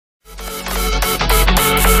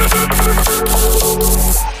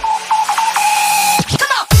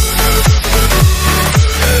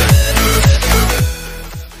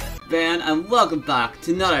welcome back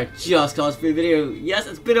to another Just Cause 3 video. Yes,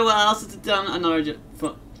 it's been a while since I've done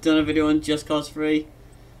a video on Just Cause 3.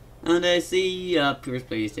 And I see previous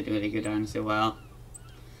players didn't really go down so well.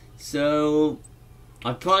 So,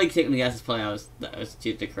 I've probably taken the guess it's probably that was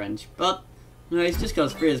due to cringe. But, anyways, Just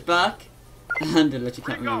Cause 3 is back. And I literally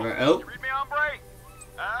can't remember. Oh. You read me on break?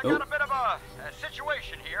 I got a bit of a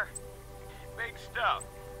situation here. Big stuff.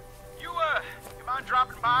 You mind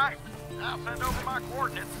dropping by? I'll send over my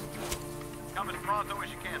coordinates. Come as pronto as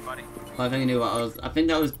you can, buddy. Well, I think I knew what I was. I think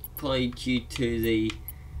that was probably due to the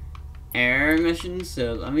air mission.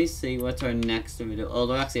 So let me see what's our next video. Oh,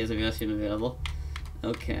 there actually is a mission available.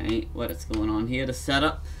 Okay, what is going on here? The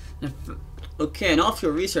setup. Okay, an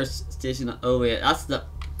offshore research station. Oh wait, that's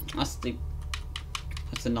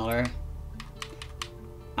another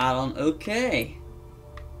add-on. Okay.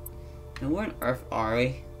 Now where on earth are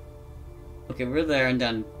we? Okay, we're there and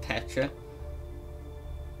then Petra.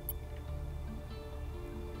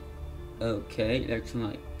 Okay,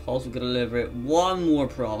 electronic pulse. We're gonna liberate one more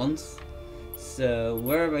province. So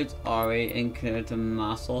whereabouts are we in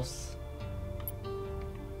Massos?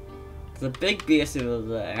 There's a big base over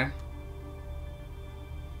there.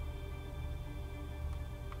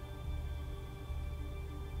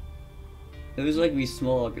 Those like these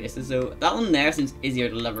smaller bases, so that one there seems easier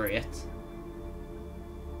to liberate.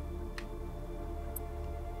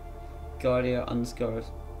 Guardia unscored.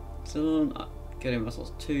 Still getting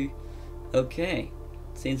muscles too. Okay.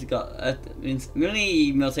 Seems we got means we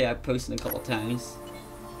only military outposted a couple of times.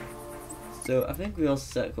 So I think we'll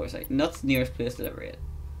set course like not the nearest place to liberate.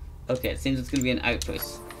 Okay, it seems it's gonna be an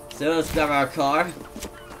outpost. So let's grab our car.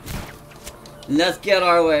 And let's get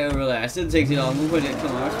our way over there. It shouldn't take too long, we'll put it in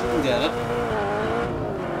cars, we can get it.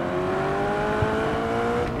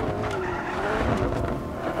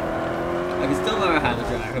 I can still learn how to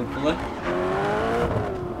drive, hopefully.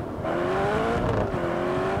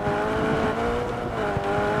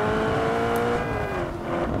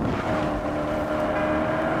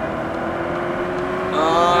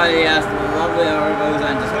 Oh yes, the lovely Ravello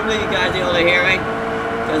engines. Hopefully you guys are able to hear me,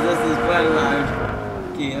 because this is quite a loud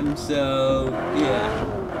game, so yeah.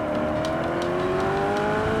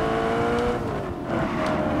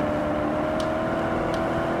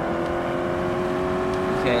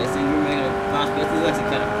 Okay, so we're making a fast pace. This is actually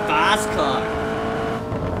kind of fast car.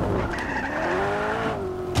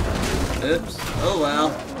 Oops. Oh well.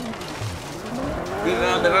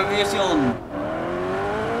 Viva la revolution.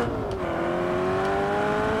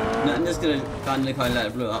 No, I'm just gonna finally kind of let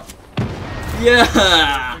it blow up.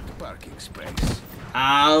 Yeah! Parking space.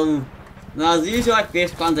 Ow! Now as usual I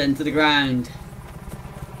face planted into the ground.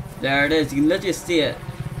 There it is, you can literally see it.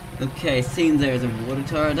 Okay, seems there's a water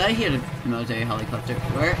tower. Did I hear the military helicopter?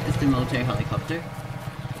 Where is the military helicopter?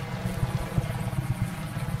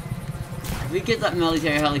 If we get that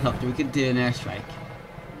military helicopter, we could do an airstrike.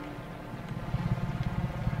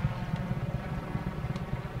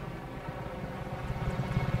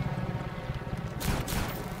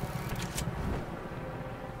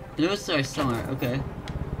 I know it's there somewhere, okay.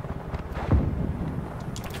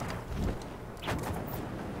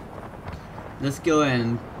 Let's go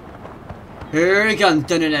in. Here we come!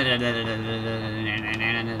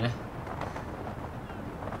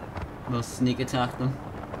 We'll sneak attack them.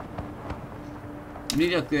 We need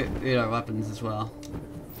to upgrade our weapons as well.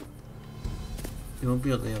 They won't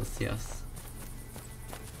be able to see us.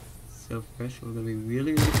 So first we're gonna be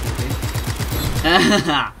really quickly.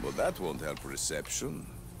 Well, that won't help reception.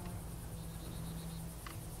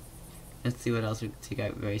 Let's see what else we can take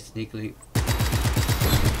out very sneakily.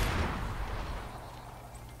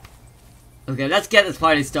 Okay, let's get this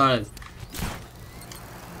party started.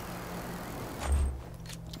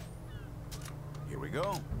 Here we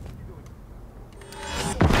go.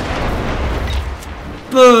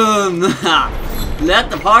 Boom!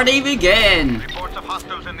 Let the party begin! Reports of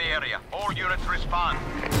hostiles in the area. All units respond.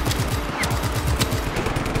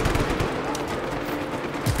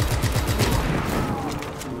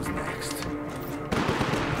 Who's next?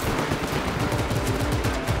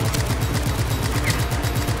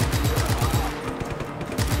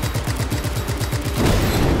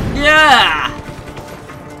 Yeah!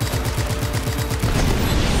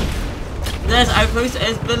 This outpost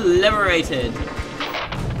has been liberated.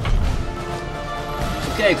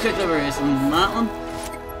 Okay, quick liberation on that one.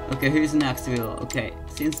 Okay, who's next to it? Okay,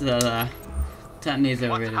 seems that Tantanese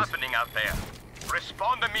liberated. What's happening out there?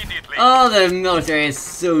 Respond immediately. Oh, the military is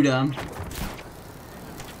so dumb.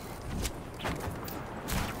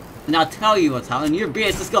 And I'll tell you what's happening. Your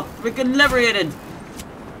base just got freaking liberated.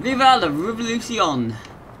 Viva la revolution.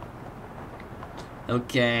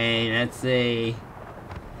 Okay, let's see.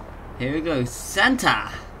 Here we go, Santa!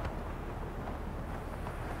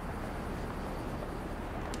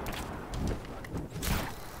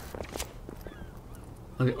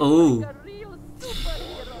 Okay, oh!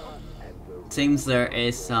 Seems there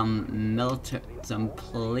is some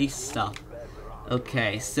police stuff.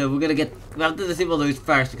 Okay, so we're gonna we have to disable those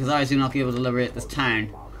first because otherwise we're not be able to liberate this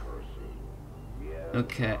town.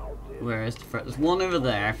 Okay, where is the first? There's one over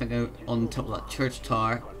there, I think on top of that church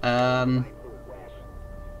tower.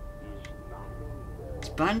 There's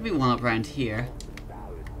bound to be one up around here.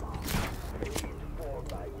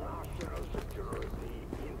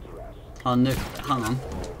 Oh no, hang on.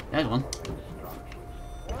 There's one.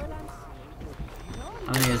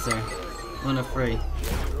 How many is there? 1 or 3.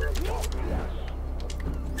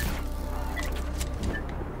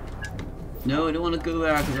 No, I don't want to go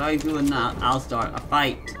there because if I go in that, I'll start a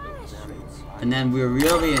fight. And then we're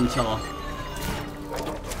really in trouble.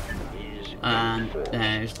 And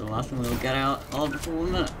there's the last one we'll get out all before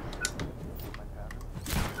 1 minute.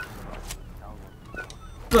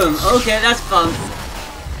 Boom, okay, that's fun.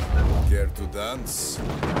 Care to dance?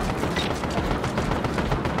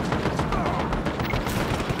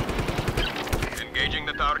 Engaging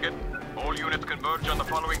the target. All units converge on the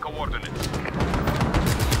following coordinates.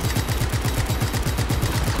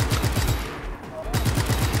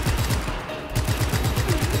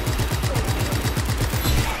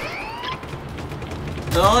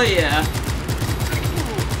 Oh yeah.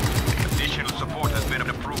 Additional support has been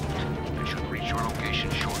approved. It should reach your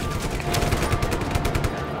location shortly.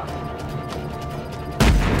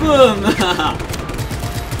 Boom!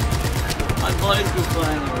 My body's go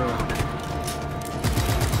flying around.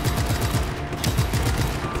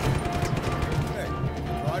 Hey,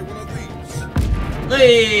 try one of these.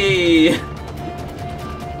 Hey!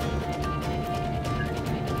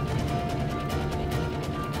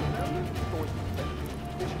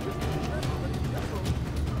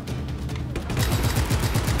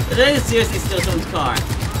 Did I seriously steal someone's car?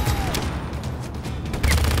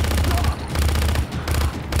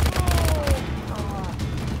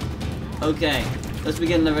 Okay, let's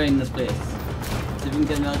begin liberating this place. See if we can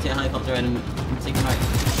get a military helicopter in and take him out.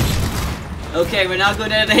 Okay, we're now going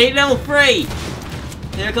down to hate level 3!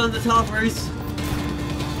 Here comes the toppers!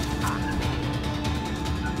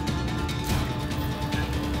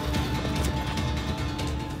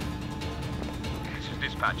 This is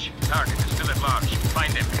dispatch. Target is still at large.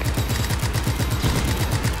 Find him.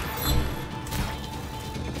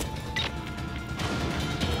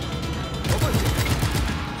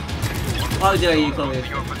 How dare you call me?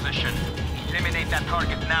 Your position. Eliminate that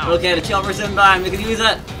target now. Okay, the chopper's inbound, we can use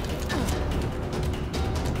it!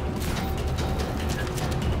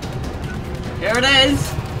 Here it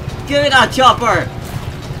is! Give me that chopper!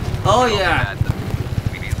 Oh yeah!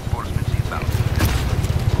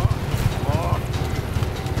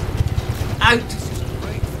 Out!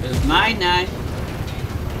 It's mine now.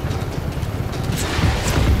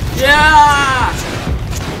 Yeah!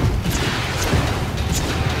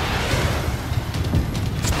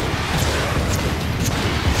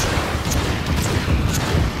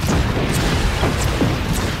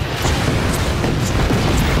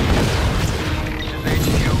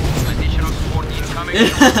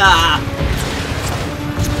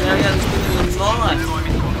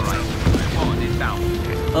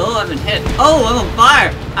 Oh, I've been hit. Oh, I'm on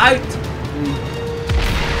fire! Out!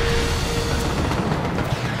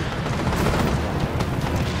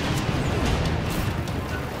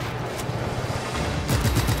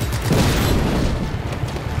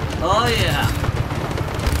 Oh yeah!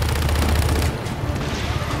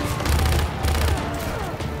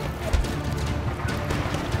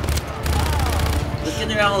 Let's get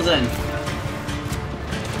the rebels in.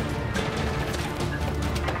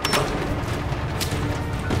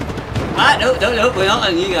 Ah, no, we're not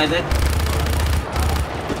letting you guys in.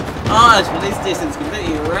 Oh, this police station's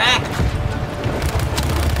completely wrecked.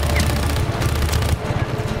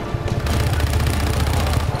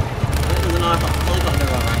 There's an helicopter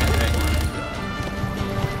over our head right now.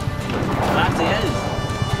 It actually is.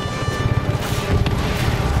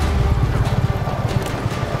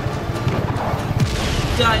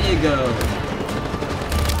 Down you go.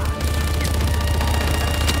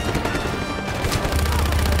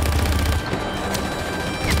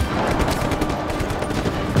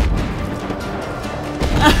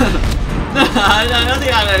 I don't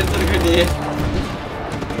think I know it's a good idea.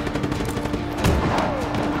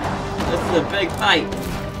 This is a big fight.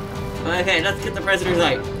 Okay, let's get the prisoners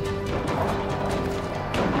out.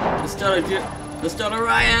 Let's start a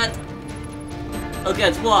riot. Okay,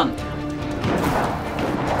 it's 1.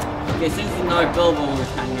 Okay, since the North Bilbo was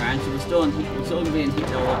hanging around, so we're still gonna be in heat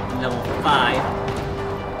level 5.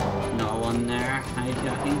 No one there,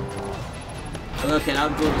 hijacking. Okay, I'll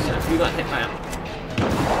go to stuff. We got hit by it.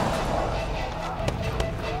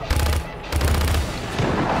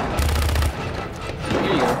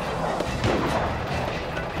 Here you go.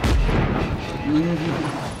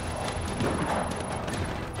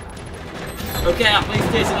 Okay, that police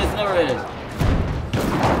station is liberated.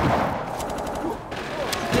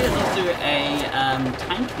 There's also a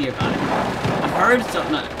tank nearby. I heard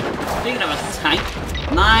something. Speaking of a tank,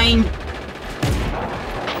 mine.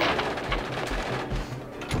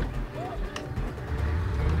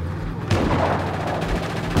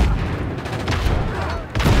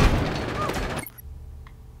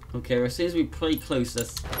 Okay, it seems to be pretty close.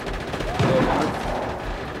 This.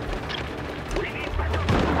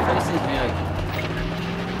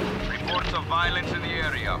 Reports of violence in the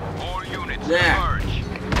area. All units there. emerge.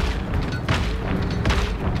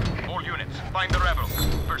 All units, find the rebels.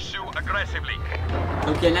 Pursue aggressively.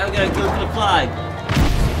 Okay, now we gotta go for the flag.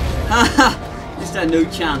 Haha! Just had no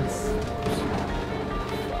chance.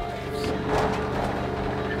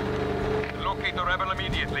 Locate the rebel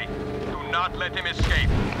immediately. Do not let him escape.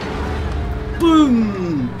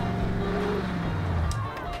 Boom!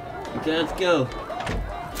 Okay, let's go.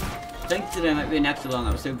 I think today might be an extra long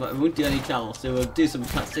episode, but we won't do any travel, so we'll do some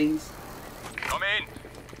cutscenes. Come in.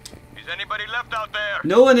 Is anybody left out there?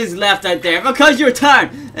 No one is left out there because your turn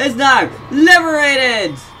is now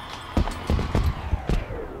liberated!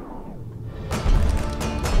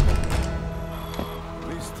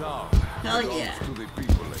 This town Hell belongs yeah. to the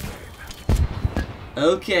people again.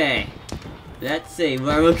 Okay, let's see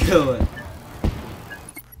where we're going.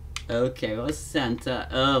 Okay, what's Santa?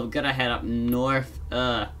 Oh, we gotta head up north.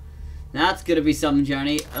 That's gonna be some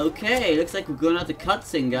journey. Okay, looks like we're going out the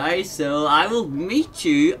cutscene, guys. So I will meet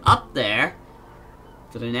you up there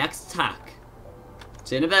for the next attack.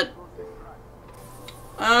 See you in a bit.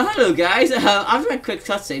 Hello, guys. After a quick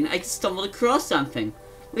cutscene, I stumbled across something.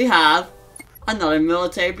 We have another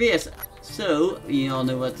military base. So you all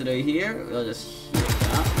know what to do here. We'll just shoot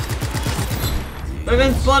that. We've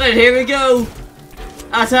been spotted. Here we go.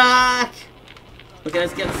 Attack! Okay,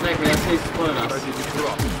 let's get the sniper. That's who spotted us.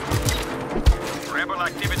 Rebel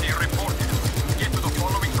activity reported. Get to the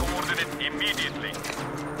following coordinates immediately.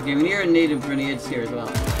 Okay, we need native grenades here as well.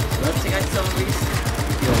 So let's take out some of these.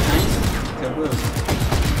 Yo, nice. Kaboom.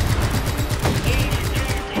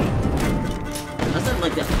 That's not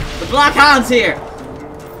like that. The Black Hound's here!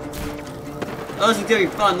 Oh, this is gonna be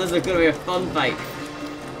fun. This is gonna be a fun fight.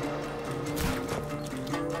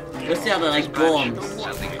 Let's see how they like bombs.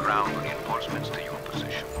 Sending ground reinforcements to your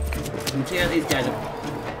position. And see how these guys are.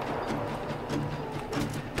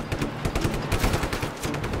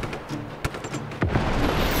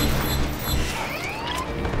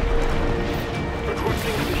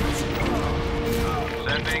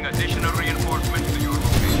 Sending additional reinforcements to your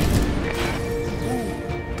location.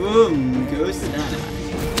 Boom! Goes that.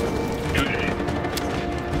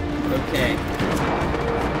 Okay.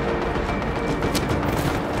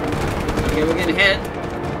 Okay, we're getting hit.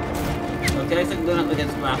 Okay, looks like we're going up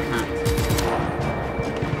against Black Hand.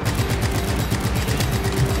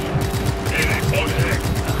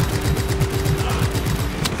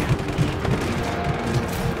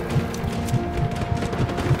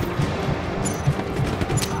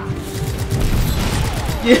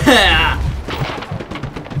 Yeah!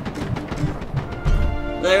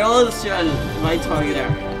 They're all just trying to my target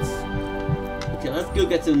areas. Okay, let's go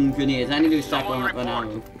get some grenades. I need to stack one up on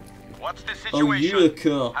ammo. What's the situation? Oh, you look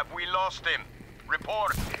cool. Have we lost him?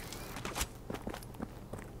 Report.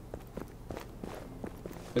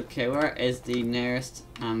 Okay, where is the nearest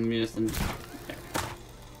ammunition?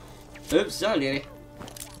 There. Oops, sorry, lady.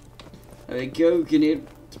 There we go. Grenade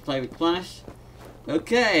supply replenished.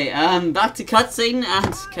 Okay, back to cutscene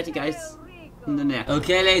and catch you guys in the next.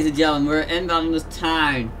 Okay, ladies and gentlemen, we're inbound in this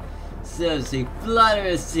town. So, see, Flutter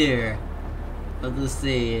is here. Let's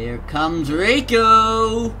see, here comes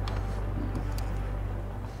Rico.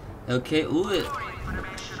 Okay, ooh.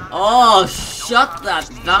 Oh, shut that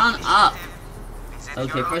van up.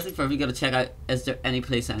 Okay, first and first, we gotta check out, is there any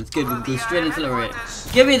play signs? Good, we can go straight into the raid.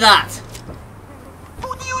 Give me that!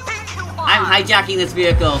 Who do you think you are? I'm hijacking this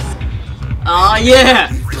vehicle. Oh yeah!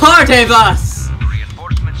 Party bus!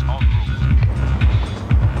 Reinforcements en route.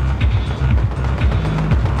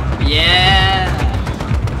 Yeah!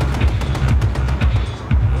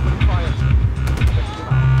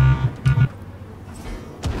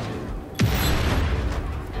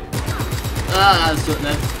 Ah, that's good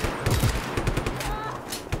then.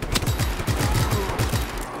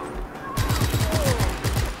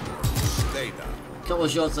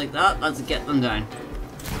 couple of shots like that, let's get them down.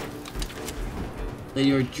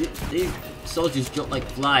 These soldiers jump like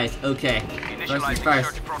flies. Okay, first things first.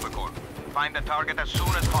 Search protocol. Find the target as soon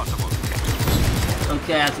as possible.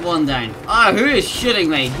 Okay, that's one down. Oh, who is shooting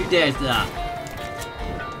me? Who dares that?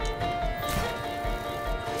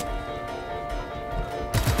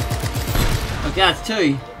 Okay, that's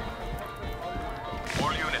two.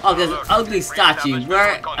 Oh, there's an ugly statue.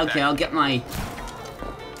 Where? Okay, I'll get my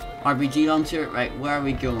RPG launcher. Right, where are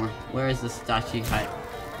we going? Where is the statue? Right.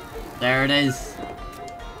 There it is.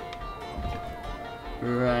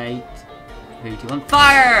 Right. 3, 2, 1,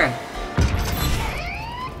 fire!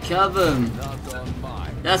 Kaboom!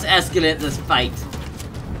 Let's escalate this fight.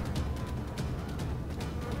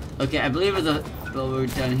 Okay, I believe there's a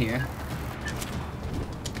billboard down here.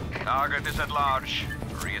 Target is at large.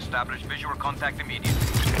 Re-establish visual contact immediately.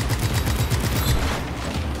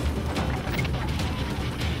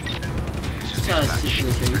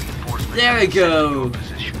 There we go!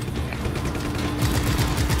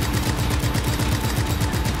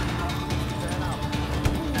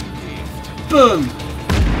 Boom!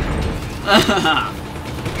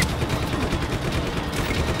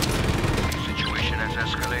 Situation has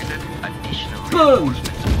escalated. Additional Boom!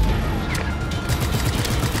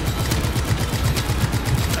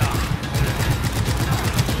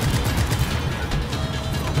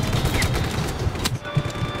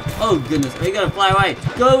 Oh goodness, we gotta fly away!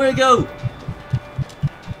 Go, where to go!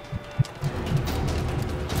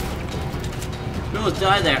 We almost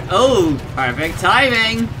died there. Oh, perfect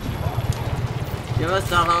timing! Give us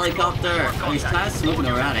that helicopter! Oh, he's kind of smoking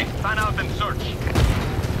already. Fan out and search.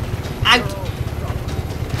 Out!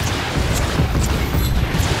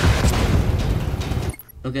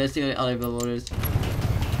 Okay, let's see what the other billboard is.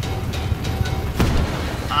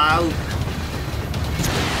 Ow!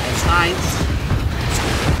 There's Heinz.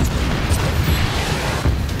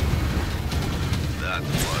 That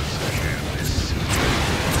was careless.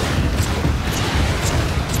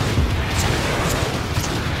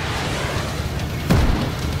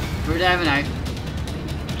 We're diving out.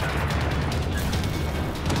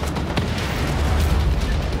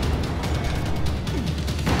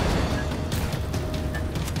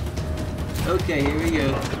 Okay, here we go.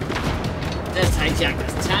 Let's hijack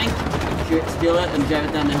this tank, steal it, and drive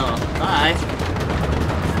it down the hill. Bye.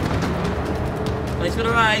 Thanks for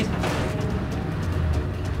the ride.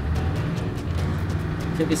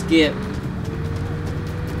 Quick escape.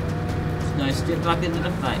 Now straight back into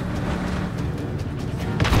the fight.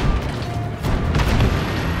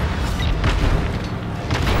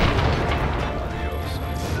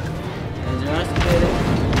 There's your escalator.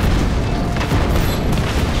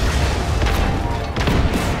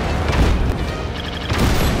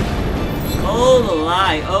 Oh the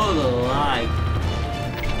lie! Oh the lie!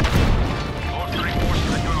 Order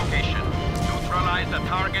forces at your location. Neutralize the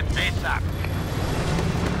target ASAP.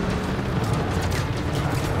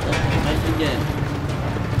 Let's begin.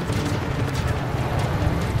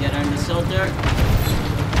 Get on the soldier.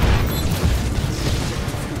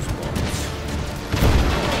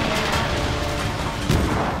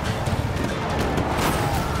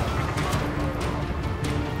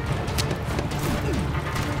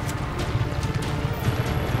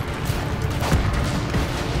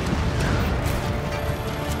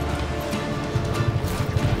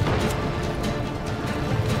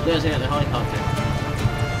 There's the helicopter.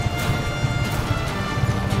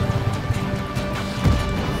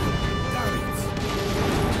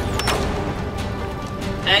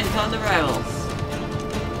 And come the rebels.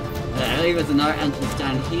 I believe there's another entrance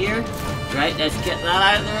down here. Right, let's get that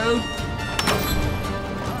out of the road.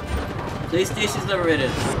 Police station's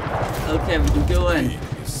liberated. Okay, we can go in.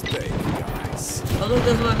 Oh look,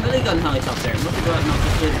 there's a milligun helicopter. Look at that, not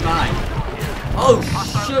just by. Oh,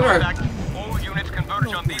 sugar! All units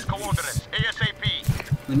converge on these coordinates ASAP.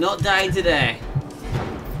 We're not dying today.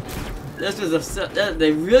 This was a...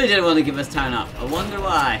 They really didn't want to give us time up. I wonder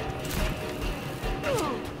why.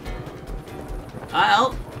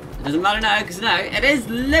 Well, it doesn't matter now, because now it is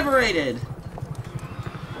liberated!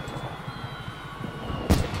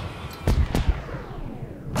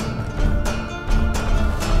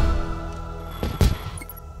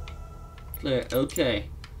 Clear, okay.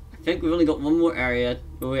 I think we've only got one more area.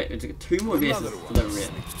 Oh wait, there's 2 more bases to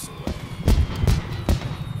liberate.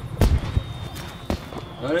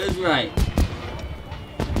 That is right.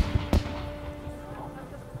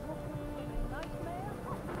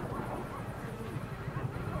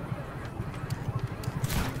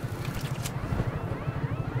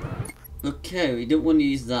 Okay, we don't want to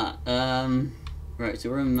use that. Right, so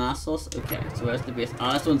we're in Massos. Okay, so where's the base?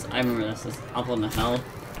 Oh, this one's, I remember this. It's up on the hill.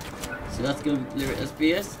 So So let's go liberate this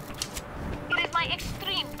base. It is my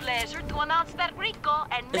extreme pleasure to announce that Rico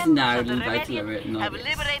and It's members now of the invite to rebellion liberate have Nordics.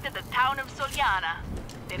 liberated the town of Soliana.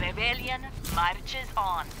 The rebellion marches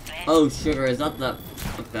on, friends. Oh, sugar, is that the...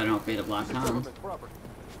 It better not be the Black Hand. All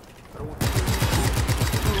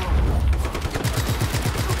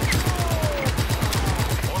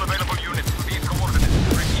available units to these coordinates.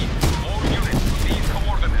 Repeat, all units to these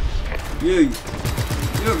coordinates.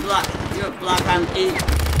 You're Black Hand 8.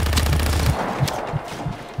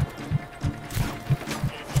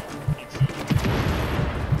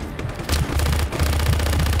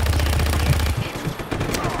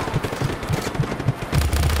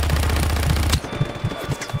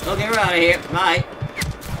 Okay, we're out of here. Bye.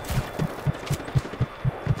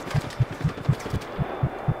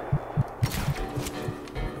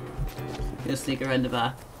 Just sneak around the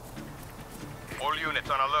back. All units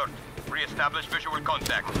on alert. Re-establish visual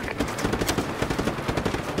contact.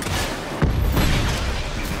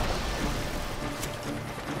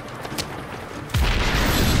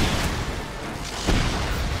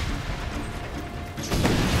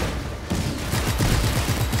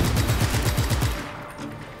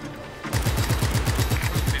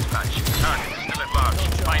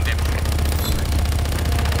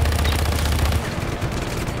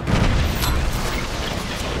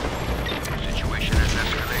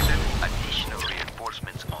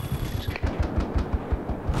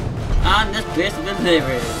 And this base has been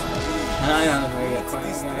liberated. I don't know where you're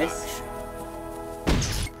quiet, guys.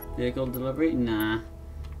 Vehicle delivery? Nah.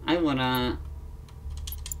 I wanna...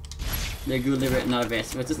 They go liberate another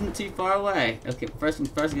base, which isn't too far away. Okay, first I'm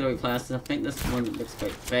gonna replace. I think this one looks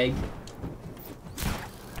quite big.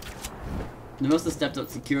 They must have stepped up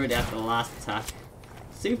security after the last attack.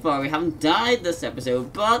 So far we haven't died this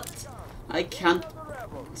episode, but I can't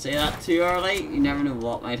say that too early. You never know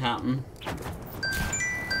what might happen.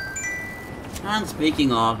 And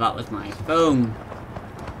speaking of, that was my phone.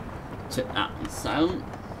 Took that on silent.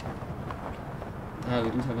 Oh,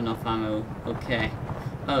 we didn't have enough ammo. Okay.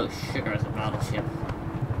 Oh, sugar is a battleship.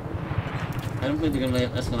 I don't think they're gonna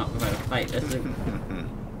let this one up without a fight, is it?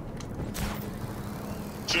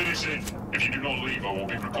 Citizen, if you do not leave, I will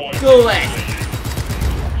be required. Go away!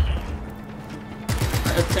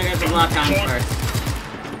 Let's check out the Black Hand first.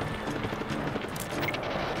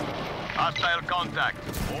 Hostile contact.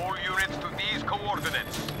 All units to these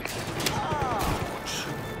coordinates.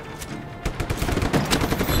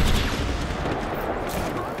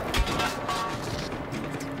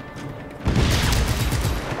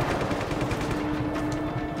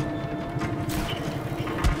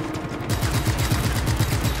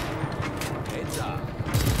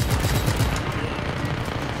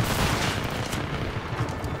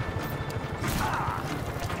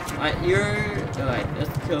 Alright, alright,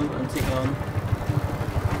 let's go and take on.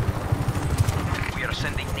 We are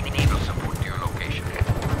sending naval support to your location.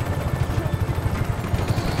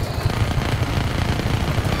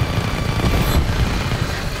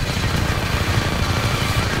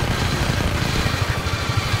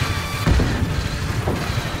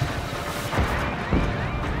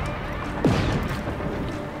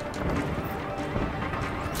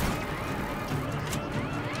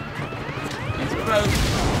 Let's go.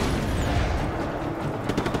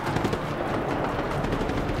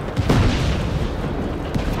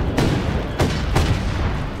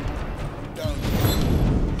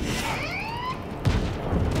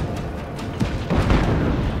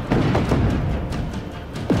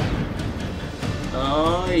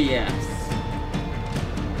 Oh yes.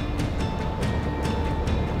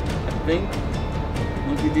 I think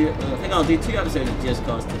I'll do 2 episodes of Just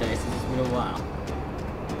Cause today, so it's been a while.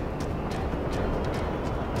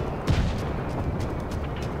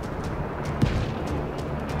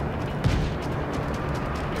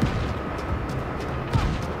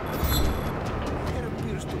 There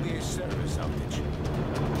appears to be a service outage.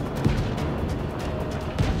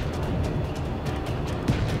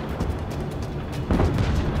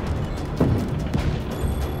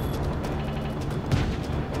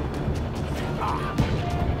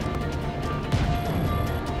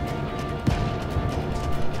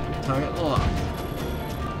 Target lock.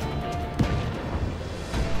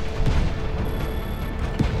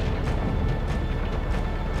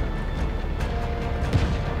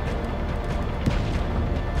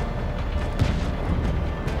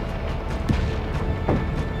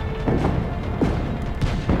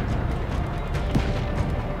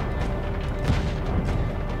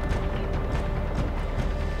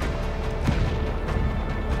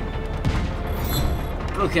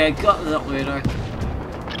 Okay, got the uploader.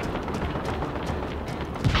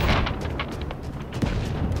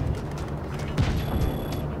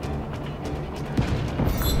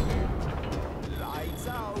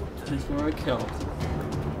 killed.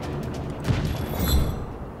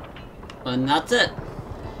 And that's it.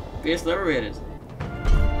 Base liberated.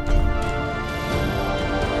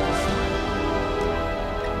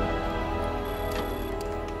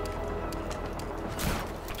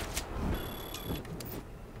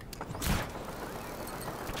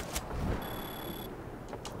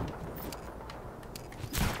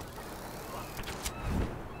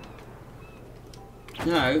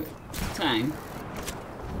 Now, time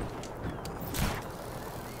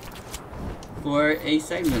for a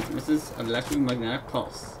segment. This is electromagnetic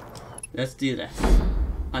pulse. Let's do this.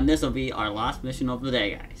 And this will be our last mission of the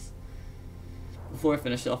day, guys. Before I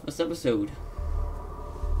finish off this episode.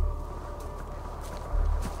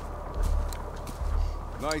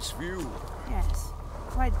 Nice view. Yes,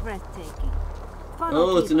 quite breathtaking.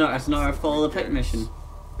 Oh, it's another follow the pick mission.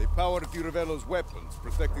 They powered the Ravello's weapons,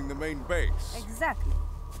 protecting the main base. Exactly.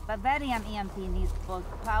 Bavarian EMP needs both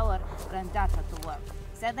power and data to work.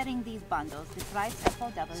 Severing these bundles deprives FOW.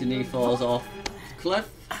 So he falls off the cliff.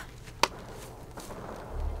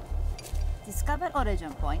 Discover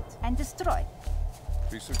origin point and destroy.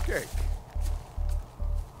 Piece of cake.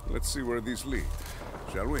 Let's see where these lead,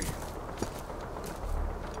 shall we?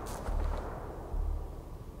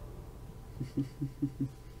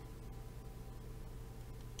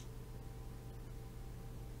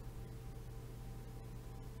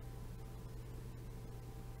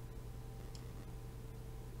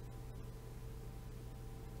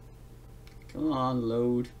 Come on,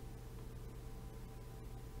 load.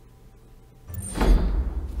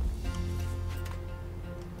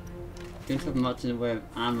 Don't have much in the way of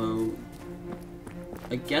ammo.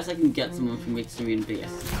 I guess I can get someone from Extreme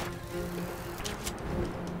base.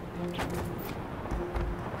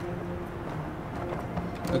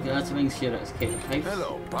 Okay, that's something shoot at escape pipes.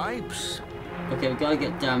 Hello, pipes. Okay, we've got to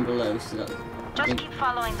get down below so that. Just keep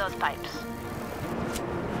following those pipes.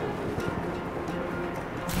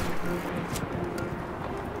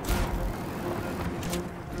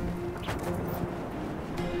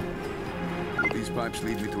 These pipes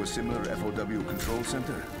lead me to a similar FOW control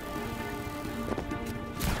center.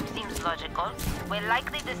 Seems logical. We'll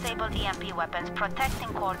likely disable EMP weapons protecting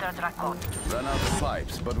Corda Dracon. Run out of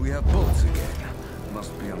pipes, but we have boats again.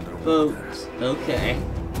 Must be underwater. Boats. Okay.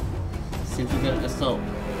 Seems we've got an assault.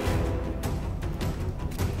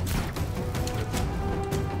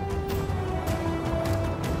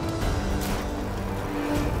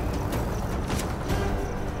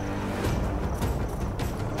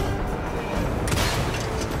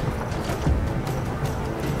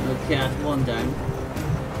 Okay, that's one down.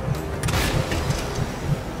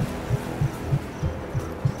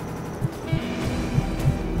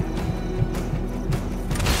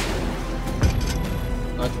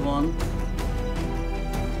 That's one.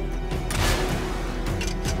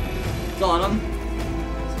 Got him.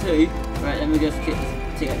 It's two. Right, then we just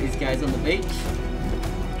take out these guys on the beach.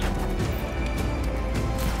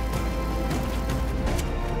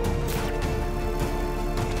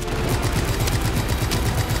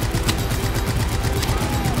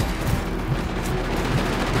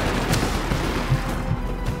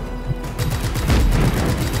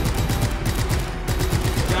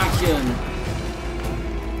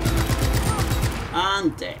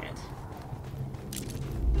 And dead.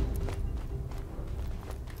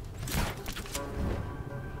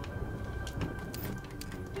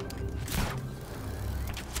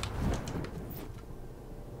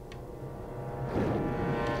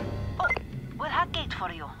 Oh, we'll hack gate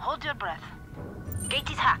for you. Hold your breath. Gate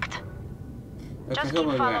is hacked. Okay, Just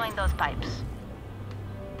keep following those pipes.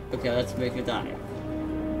 Okay, let's make a dive.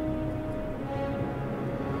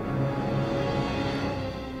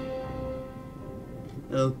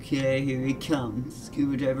 Okay, here he comes.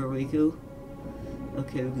 Scuba diver Rico.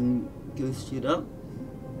 Okay, we can go straight up.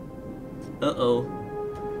 Uh-oh.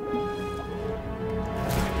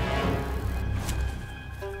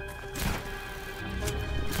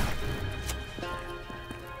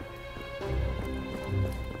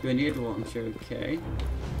 Grenade launcher, okay.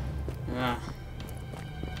 Ah.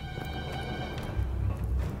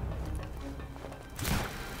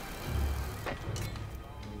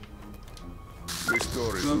 This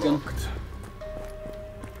door is Broken. locked.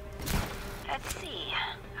 Let's see.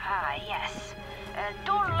 Ah, yes.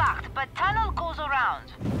 Door locked, but tunnel goes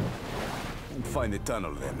around. Find the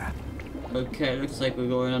tunnel then. Okay, looks like we're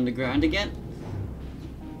going underground again.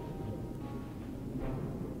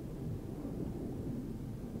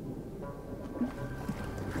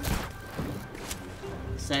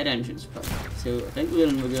 Side entrance part. So I think we're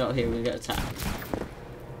gonna get out here, we're gonna get attacked.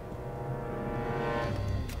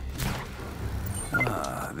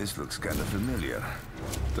 Ah, this looks kind of familiar.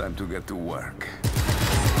 Time to get to work.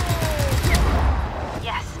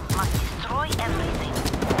 Yes, must destroy everything.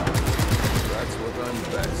 That's what I'm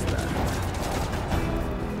best at.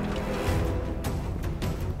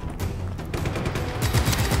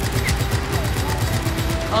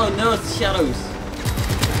 Oh no, it's shadows.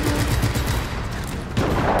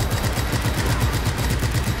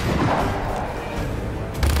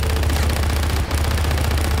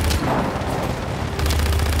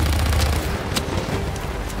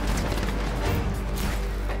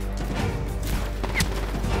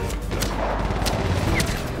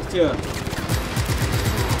 Let's do it.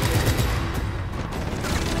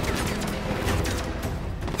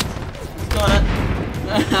 Got it.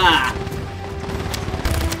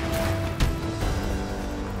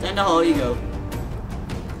 Down the hole you go.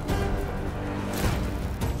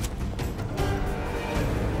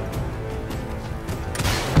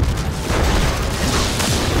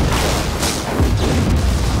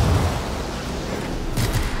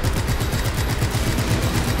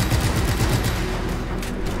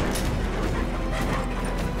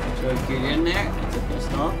 So get in there. It's a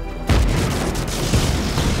pistol.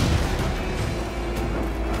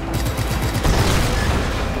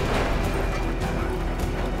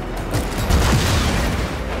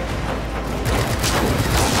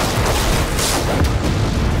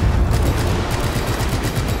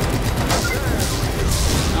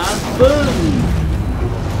 Boom!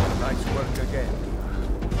 Nice work again.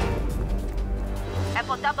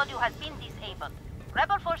 FOW has been disabled.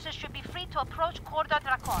 Rebel forces should be free to approach Corda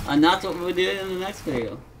Dracon. And that's what we're doing in the next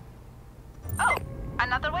video. Oh,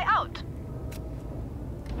 another way out.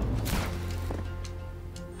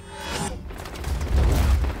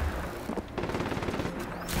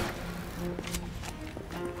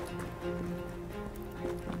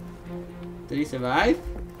 Did he survive?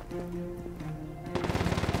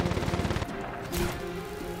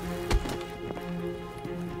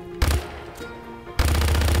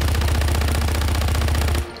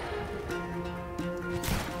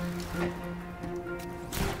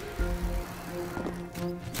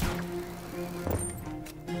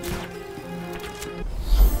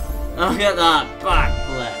 Look at that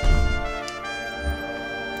backflip.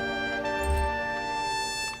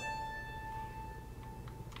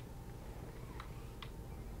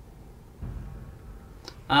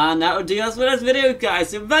 And that will do us for this video, guys.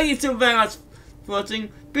 So thank you so very much for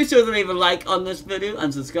watching. Be sure to leave a like on this video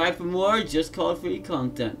and subscribe for more Just Cause free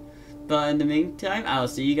content. But in the meantime, I'll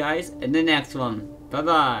see you guys in the next one. Bye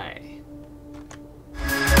bye.